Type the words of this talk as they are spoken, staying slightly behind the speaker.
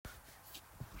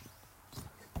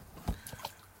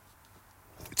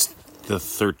The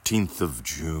 13th of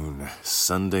June,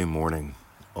 Sunday morning.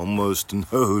 Almost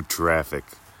no traffic.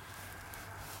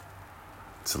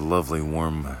 It's a lovely,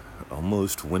 warm,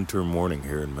 almost winter morning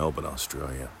here in Melbourne,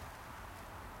 Australia.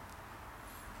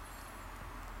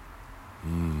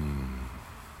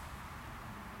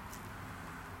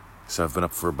 So I've been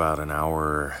up for about an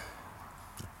hour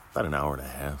and a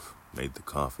half. Made the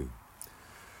coffee.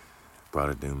 Brought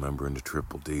a new member into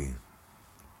Triple D.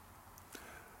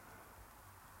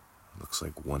 Looks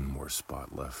like one more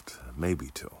spot left,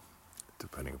 maybe two,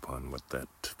 depending upon what that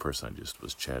person I just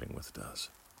was chatting with does.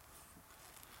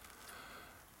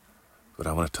 But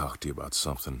I want to talk to you about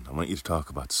something. I want you to talk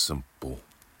about simple.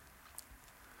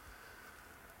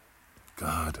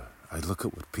 God, I look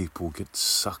at what people get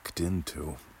sucked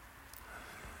into.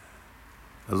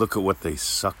 I look at what they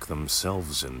suck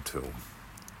themselves into.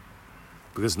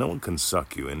 Because no one can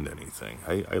suck you into anything.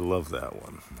 I love that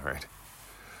one, right?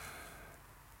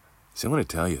 See, I want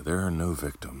to tell you, there are no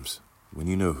victims. When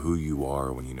you know who you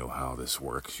are, when you know how this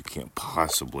works, you can't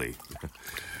possibly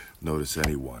notice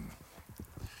anyone,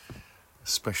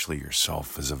 especially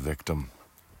yourself, as a victim.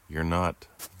 You're not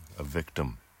a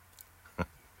victim.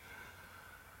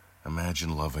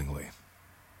 Imagine lovingly.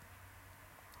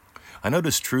 I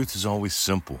notice truth is always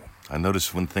simple. I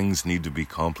notice when things need to be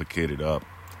complicated up.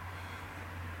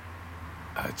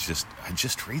 I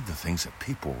just read the things that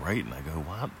people write and I go,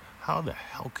 wow, how the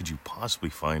hell could you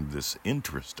possibly find this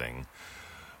interesting,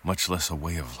 much less a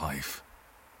way of life?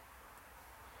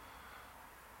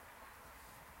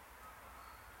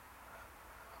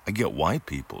 I get why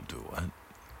people do it.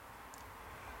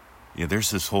 Yeah, there's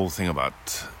this whole thing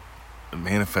about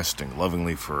manifesting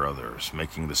lovingly for others,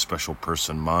 making the special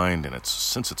person mine, and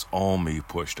since it's all me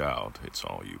pushed out, it's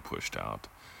all you pushed out.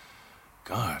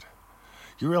 God,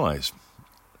 you realize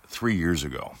 3 years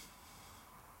ago,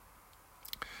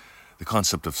 the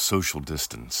concept of social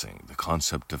distancing, the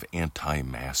concept of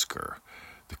anti-masker,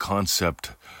 the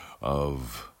concept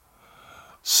of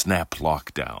snap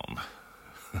lockdown,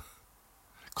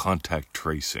 contact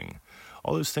tracing,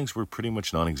 all those things were pretty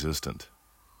much non-existent.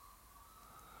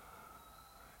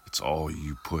 It's all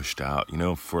you pushed out. You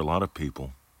know, for a lot of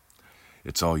people,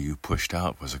 it's all you pushed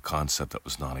out was a concept that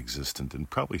was non-existent and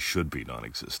probably should be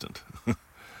non-existent.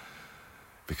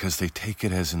 Because they take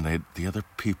it as in the other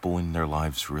people in their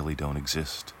lives really don't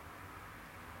exist.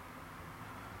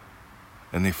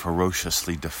 And they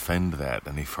ferociously defend that,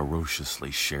 and they ferociously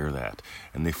share that,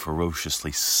 and they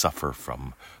ferociously suffer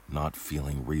from not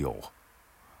feeling real,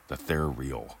 that they're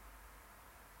real.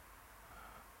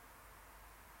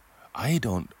 I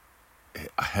don't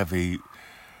have a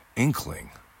inkling.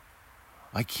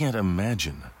 I can't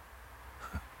imagine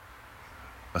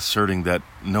asserting that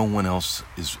no one else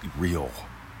is real.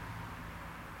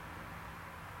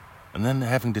 And then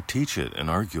having to teach it and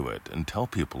argue it and tell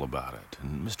people about it.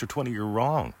 And Mr. 20, you're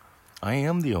wrong. I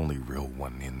am the only real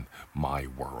one in my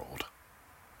world.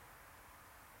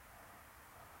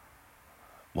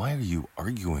 Why are you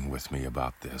arguing with me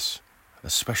about this?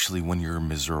 Especially when you're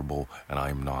miserable and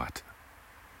I'm not.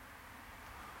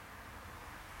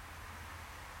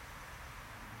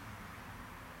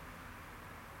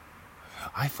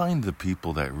 I find the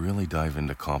people that really dive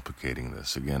into complicating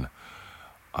this, again,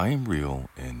 I'm real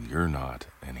and you're not,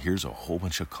 and here's a whole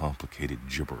bunch of complicated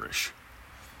gibberish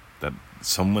that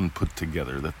someone put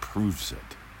together that proves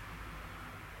it.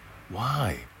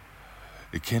 Why?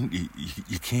 You can't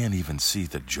even see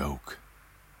the joke.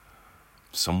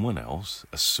 Someone else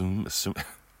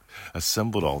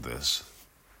assembled all this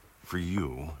for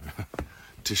you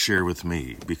to share with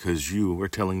me because you are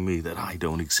telling me that I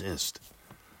don't exist.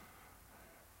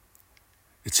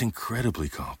 It's incredibly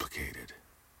complicated.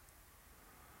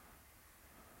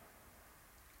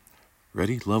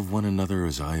 Ready? Love one another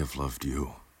as I have loved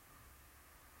you.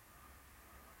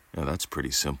 Now that's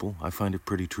pretty simple. I find it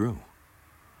pretty true.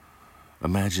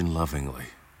 Imagine lovingly.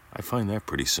 I find that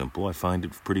pretty simple. I find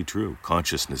it pretty true.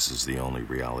 Consciousness is the only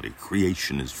reality.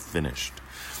 Creation is finished.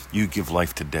 You give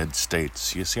life to dead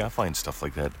states. You see, I find stuff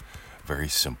like that very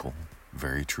simple,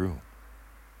 very true.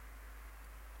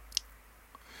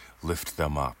 Lift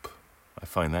them up. I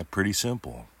find that pretty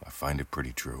simple. I find it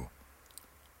pretty true.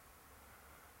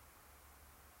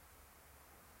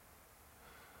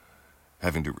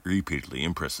 Having to repeatedly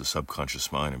impress the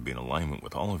subconscious mind and be in alignment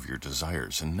with all of your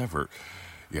desires and never,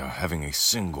 having a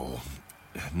single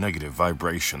negative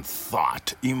vibration,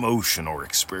 thought, emotion, or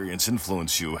experience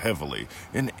influence you heavily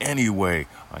in any way,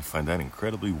 I find that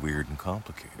incredibly weird and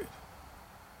complicated.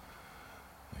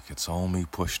 Like it's all me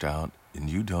pushed out and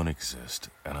you don't exist.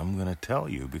 And I'm going to tell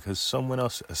you because someone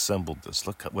else assembled this.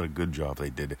 Look at what a good job they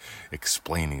did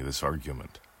explaining this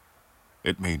argument.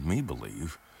 It made me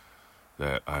believe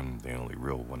that I'm the only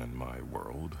real one in my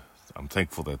world. I'm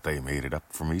thankful that they made it up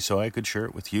for me so I could share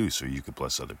it with you so you could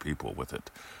bless other people with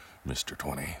it, Mr.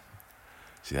 20.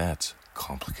 See, that's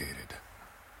complicated.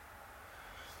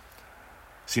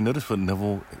 See, notice what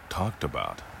Neville talked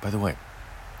about. By the way,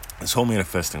 this whole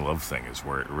manifesting love thing is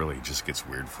where it really just gets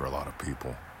weird for a lot of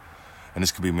people. And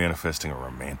this could be manifesting a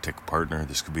romantic partner.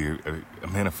 This could be a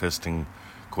manifesting,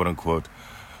 quote unquote,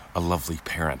 a lovely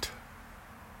parent.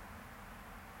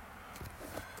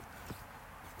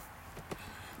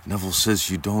 Neville says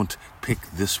you don't pick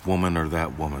this woman or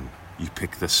that woman. You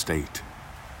pick the state.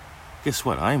 Guess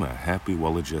what? I'm a happy,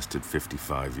 well-adjusted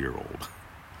 55-year-old.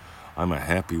 I'm a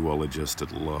happy,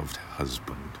 well-adjusted, loved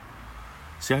husband.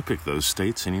 See, I pick those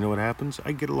states, and you know what happens?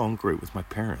 I get along great with my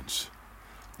parents.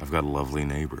 I've got lovely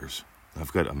neighbors.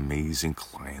 I've got amazing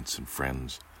clients and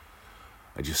friends.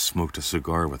 I just smoked a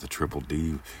cigar with a Triple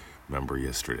D member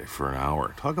yesterday for an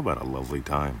hour. Talk about a lovely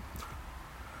time.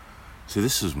 See,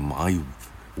 this is my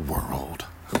world.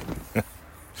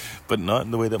 But not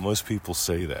in the way that most people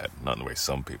say that. Not in the way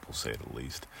some people say it, at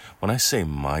least. When I say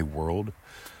my world,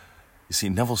 you see,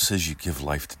 Neville says you give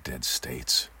life to dead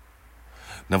states.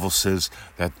 Neville says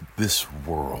that this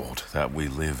world that we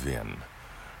live in,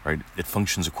 right, it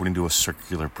functions according to a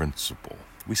circular principle.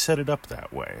 We set it up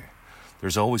that way.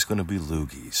 There's always going to be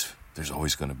loogies. There's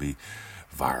always going to be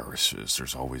viruses.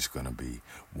 There's always going to be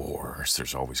wars.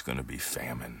 There's always going to be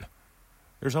famine.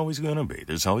 There's always going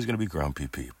to be grumpy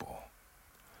people.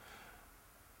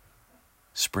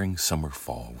 Spring, summer,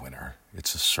 fall, winter.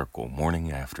 It's a circle,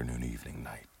 morning, afternoon, evening,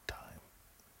 night time.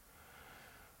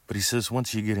 But he says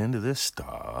once you get into this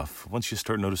stuff, once you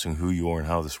start noticing who you are and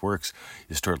how this works,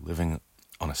 you start living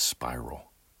on a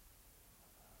spiral.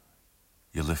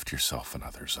 You lift yourself and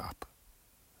others up.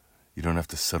 You don't have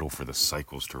to settle for the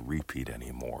cycles to repeat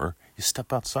anymore. You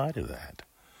step outside of that.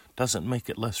 Doesn't make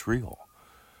it less real.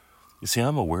 You see,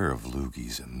 I'm aware of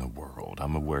loogies in the world.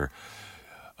 I'm aware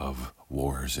of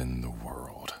wars in the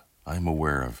world. I'm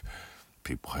aware of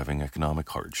people having economic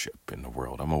hardship in the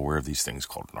world. I'm aware of these things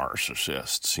called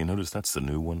narcissists. You notice that's the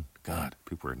new one? God,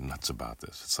 people are nuts about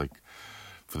this. It's like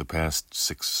for the past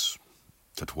 6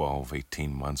 to 12,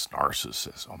 18 months,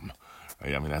 narcissism.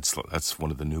 Right? I mean, that's one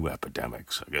of the new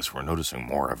epidemics. I guess we're noticing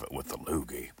more of it with the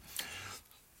loogie.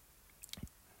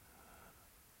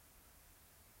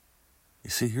 You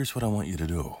see, here's what I want you to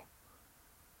do.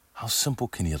 How simple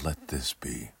can you let this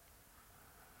be?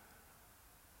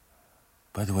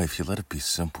 By the way, if you let it be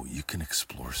simple, you can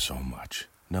explore so much.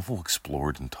 Neville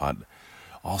explored and taught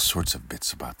all sorts of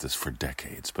bits about this for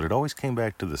decades, but it always came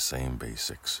back to the same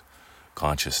basics.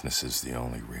 Consciousness is the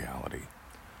only reality.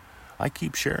 I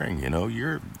keep sharing,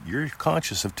 you're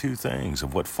conscious of two things,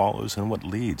 of what follows and what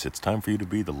leads. It's time for you to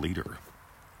be the leader.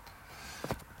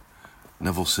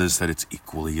 Neville says that it's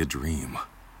equally a dream.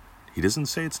 He doesn't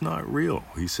say it's not real.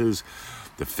 He says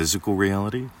the physical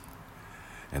reality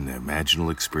and the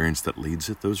imaginal experience that leads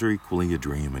it, those are equally a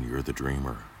dream, and you're the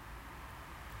dreamer.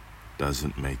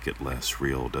 Doesn't make it less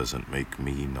real, doesn't make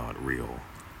me not real.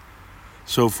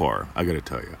 So far, I gotta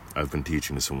tell you, I've been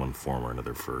teaching this in one form or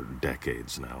another for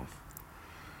decades now.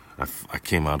 I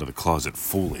came out of the closet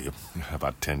fully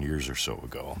about 10 years or so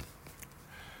ago.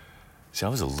 See, I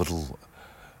was a little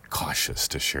cautious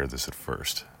to share this at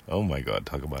first. Oh my God,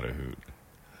 talk about a hoot.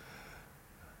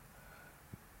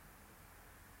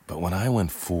 But when I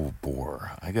went full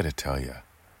bore, I gotta tell you,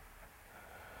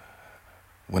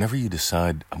 whenever you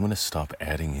decide, I'm gonna stop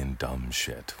adding in dumb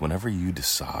shit, whenever you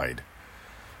decide,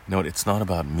 it's not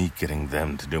about me getting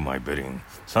them to do my bidding.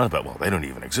 It's not about, they don't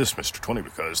even exist, Mr. 20,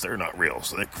 because they're not real.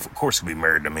 So they, of course, could be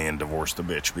married to me and divorce the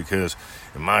bitch, because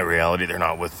in my reality, they're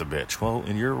not with the bitch. Well,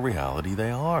 in your reality,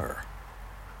 they are.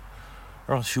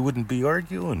 Or else you wouldn't be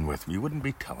arguing with me. You wouldn't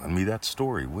be telling me that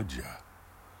story, would you?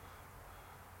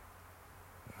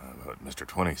 But Mr.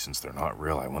 20, since they're not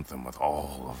real, I want them with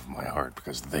all of my heart,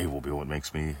 because they will be what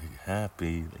makes me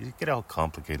happy. You get how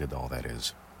complicated all that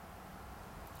is.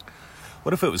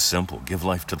 What if it was simple? Give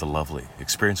life to the lovely.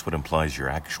 Experience what implies your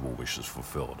actual wishes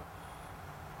fulfilled.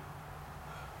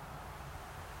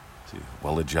 See,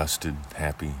 well-adjusted,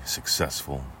 happy,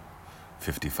 successful,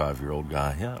 55-year-old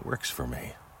guy. Yeah, it works for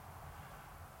me.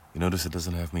 You notice it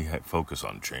doesn't have me focus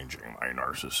on changing my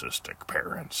narcissistic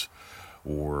parents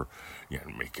or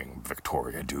making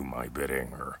Victoria do my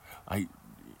bidding. Or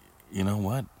you know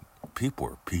what? People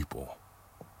are people.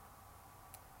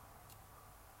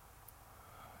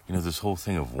 This whole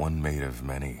thing of one made of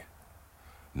many,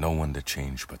 no one to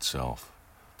change but self.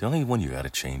 The only one you gotta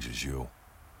change is you.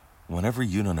 Whenever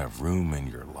you don't have room in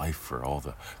your life for all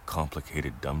the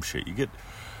complicated dumb shit, you get,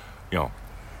 am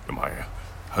I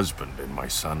husband and my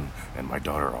son and my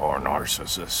daughter are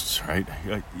narcissists, right?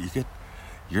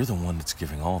 You're the one that's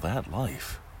giving all that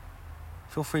life.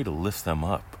 Feel free to lift them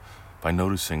up by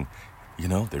noticing,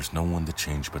 there's no one to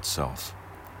change but self.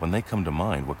 When they come to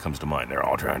mind, what comes to mind? They're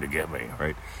all trying to get me,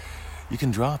 right? You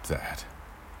can drop that.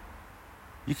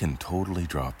 You can totally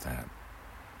drop that.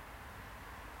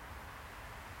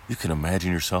 You can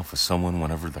imagine yourself as someone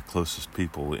whenever the closest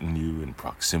people in you, in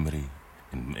proximity,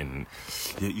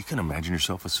 you can imagine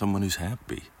yourself as someone who's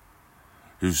happy,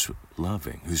 who's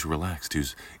loving, who's relaxed,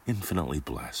 who's infinitely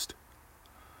blessed.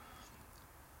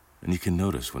 And you can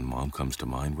notice when mom comes to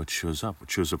mind what shows up.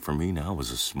 What shows up for me now is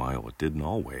a smile. It didn't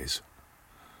always.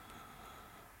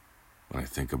 When I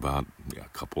think about a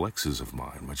couple exes of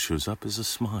mine, what shows up is a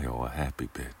smile, a happy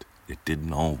bit. It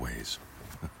didn't always.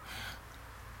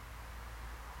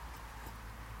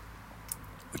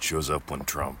 What shows up when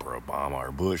Trump or Obama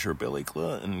or Bush or Billy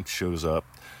Clinton shows up,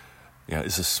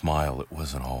 is a smile. It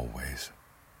wasn't always.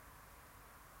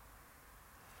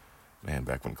 Man,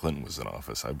 back when Clinton was in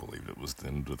office, I believed it was the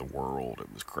end of the world.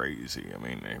 It was crazy. I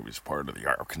mean, he was part of the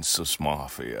Arkansas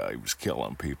Mafia. He was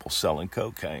killing people, selling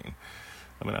cocaine.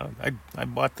 I mean, I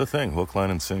bought the thing, hook,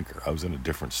 line, and sinker. I was in a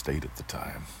different state at the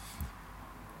time.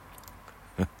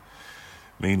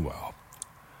 Meanwhile,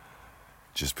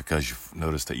 just because you've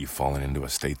noticed that you've fallen into a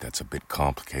state that's a bit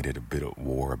complicated, a bit at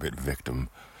war, a bit victim,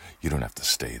 you don't have to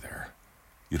stay there.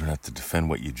 You don't have to defend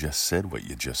what you just said, what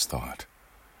you just thought.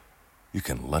 You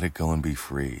can let it go and be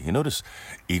free. You notice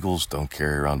eagles don't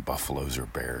carry around buffaloes or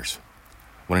bears.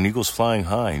 When an eagle's flying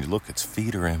high and you look, its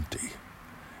feet are empty.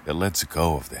 It lets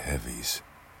go of the heavies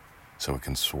so it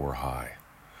can soar high.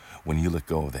 When you let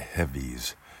go of the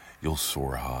heavies, you'll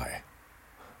soar high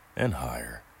and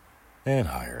higher and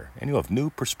higher. And you'll have new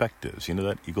perspectives. You know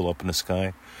that eagle up in the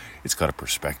sky? It's got a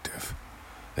perspective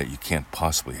that you can't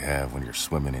possibly have when you're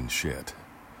swimming in shit.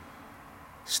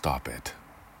 Stop it.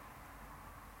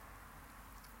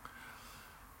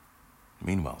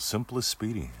 Meanwhile, simple as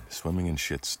Speedy, swimming in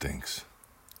shit stinks.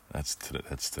 That's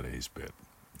today's bit.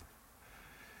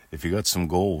 If you got some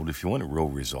gold, if you want real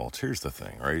results, here's the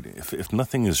thing, right? If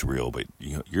nothing is real, but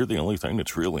you're the only thing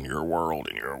that's real in your world,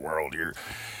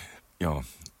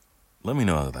 let me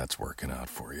know how that's working out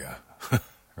for you,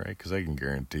 right? Because I can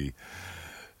guarantee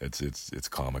it's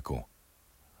comical.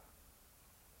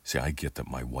 See, I get that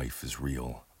my wife is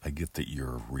real. I get that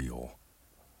you're real.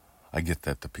 I get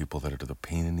that the people that are the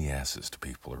pain in the asses to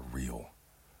people are real,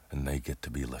 and they get to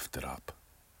be lifted up.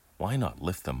 Why not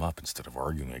lift them up instead of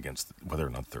arguing against whether or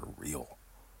not they're real?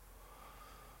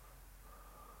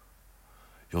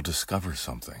 You'll discover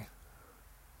something.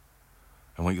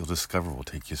 And what you'll discover will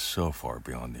take you so far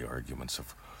beyond the arguments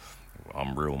of,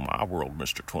 I'm real in my world,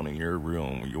 Mr. 20, you're real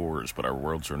in yours, but our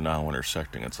worlds are now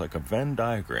intersecting. It's like a Venn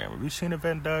diagram. Have you seen a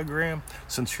Venn diagram?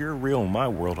 Since you're real in my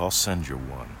world, I'll send you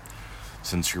one.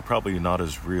 Since you're probably not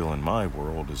as real in my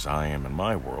world as I am in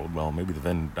my world, well, maybe the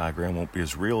Venn diagram won't be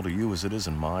as real to you as it is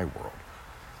in my world.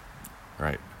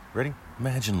 Right? Ready?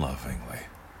 Imagine lovingly.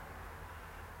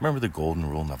 Remember the golden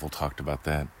rule? Neville talked about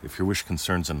that. If your wish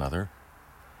concerns another,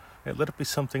 let it be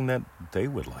something that they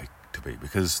would like to be,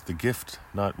 because the gift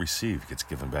not received gets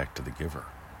given back to the giver.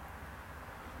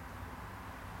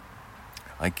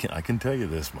 I can tell you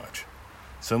this much.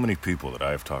 So many people that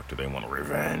I've talked to, they want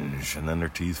revenge, and then their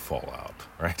teeth fall out,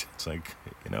 right? It's like,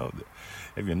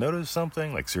 have you noticed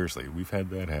something? Like, seriously, we've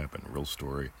had that happen. Real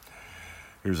story.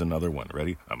 Here's another one.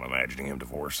 Ready? I'm imagining him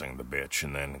divorcing the bitch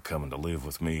and then coming to live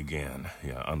with me again.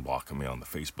 Unblocking me on the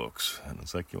Facebooks. And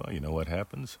it's like, you know what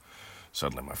happens?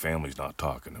 Suddenly my family's not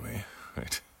talking to me,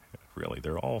 right? Really,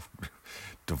 they're all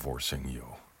divorcing you.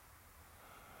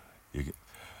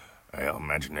 I'll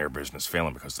imagine their business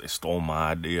failing because they stole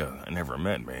my idea. They never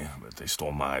met me, but they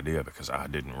stole my idea because I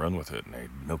didn't run with it, and they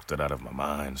milked it out of my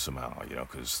mind somehow,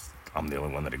 because I'm the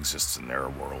only one that exists in their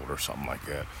world or something like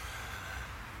that.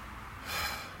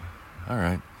 All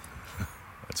right.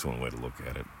 That's one way to look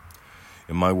at it.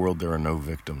 In my world, there are no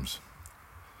victims.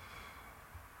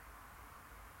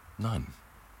 None.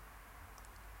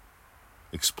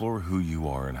 Explore who you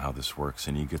are and how this works,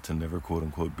 and you get to never,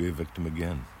 quote-unquote, be a victim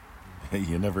again.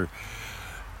 You never...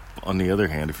 On the other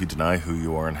hand, if you deny who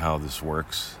you are and how this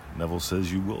works, Neville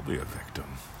says you will be a victim.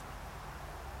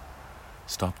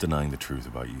 Stop denying the truth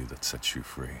about you that sets you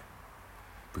free.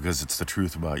 Because it's the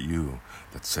truth about you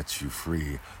that sets you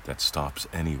free that stops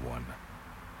anyone.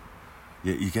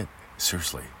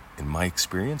 Seriously, in my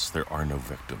experience, there are no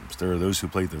victims. There are those who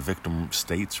play the victim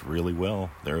states really well.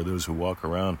 There are those who walk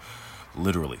around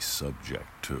literally subject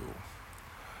to.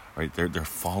 Right? They're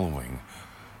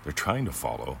trying to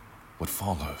follow what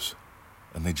follows.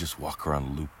 And they just walk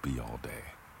around loopy all day.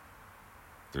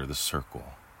 They're the circle.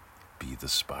 Be the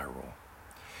spiral.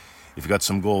 If you got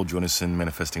some gold, join us in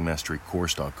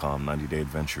ManifestingMasteryCourse.com, 90-day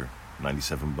adventure,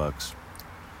 $97.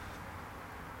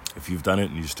 If you've done it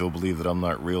and you still believe that I'm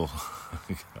not real,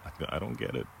 I don't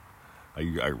get it.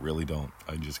 I really don't.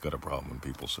 I just got a problem when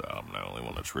people say I'm the only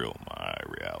one that's real, my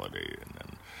reality. And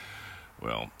then,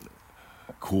 well,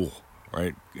 cool,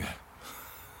 right?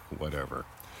 Whatever.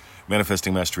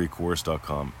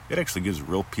 ManifestingMasteryCourse.com. It actually gives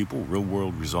real people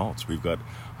real-world results. We've got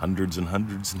hundreds and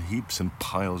hundreds and heaps and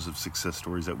piles of success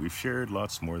stories that we've shared,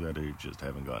 lots more that I just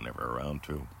haven't gotten ever around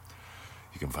to.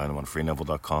 You can find them on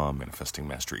FreeNeville.com,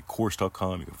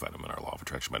 ManifestingMasteryCourse.com. You can find them in our Law of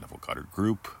Attraction by Neville Goddard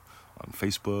group on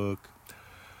Facebook.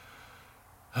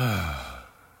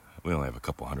 We only have a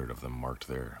couple hundred of them marked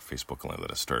there. Facebook only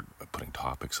let us start putting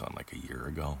topics on like a year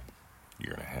ago,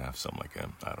 year and a half, something like that.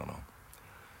 I don't know.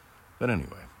 But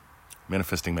anyway,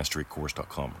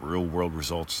 ManifestingMasteryCourse.com. Real world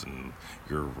results in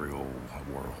your real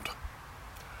world.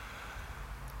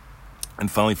 And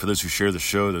finally, for those who share the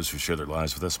show, those who share their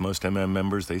lives with us, most MM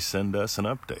members, they send us an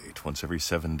update once every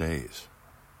 7 days.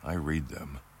 I read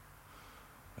them.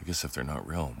 I guess if they're not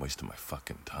real, I'm wasting my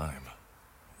fucking time.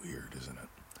 Weird, isn't it?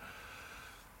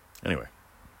 Anyway,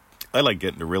 I like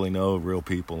getting to really know real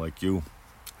people like you.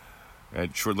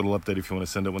 A short little update if you want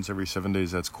to send it once every 7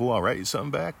 days, that's cool. I'll write you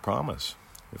something back, promise.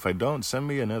 If I don't, send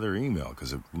me another email,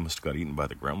 because it must have got eaten by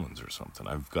the gremlins or something.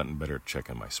 I've gotten better at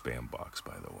checking my spam box,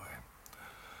 by the way.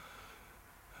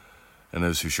 And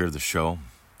those who share the show,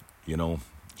 you know,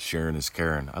 sharing is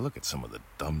caring. I look at some of the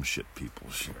dumb shit people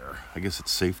share. I guess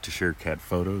it's safe to share cat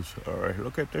photos. All right,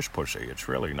 look at this pussy. It's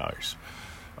really nice.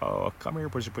 Oh, come here,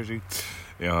 pussy, pussy.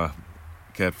 Yeah,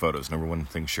 cat photos, number one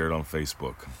thing shared on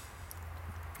Facebook.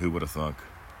 Who would have thunk?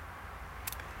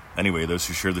 Anyway, those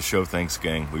who share the show, thanks,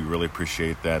 gang. We really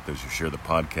appreciate that. Those who share the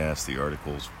podcast, the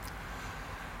articles.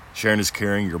 Sharing is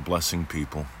caring. You're blessing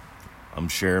people. I'm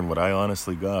sharing what I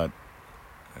honestly got.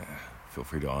 Feel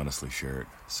free to honestly share it.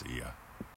 See ya.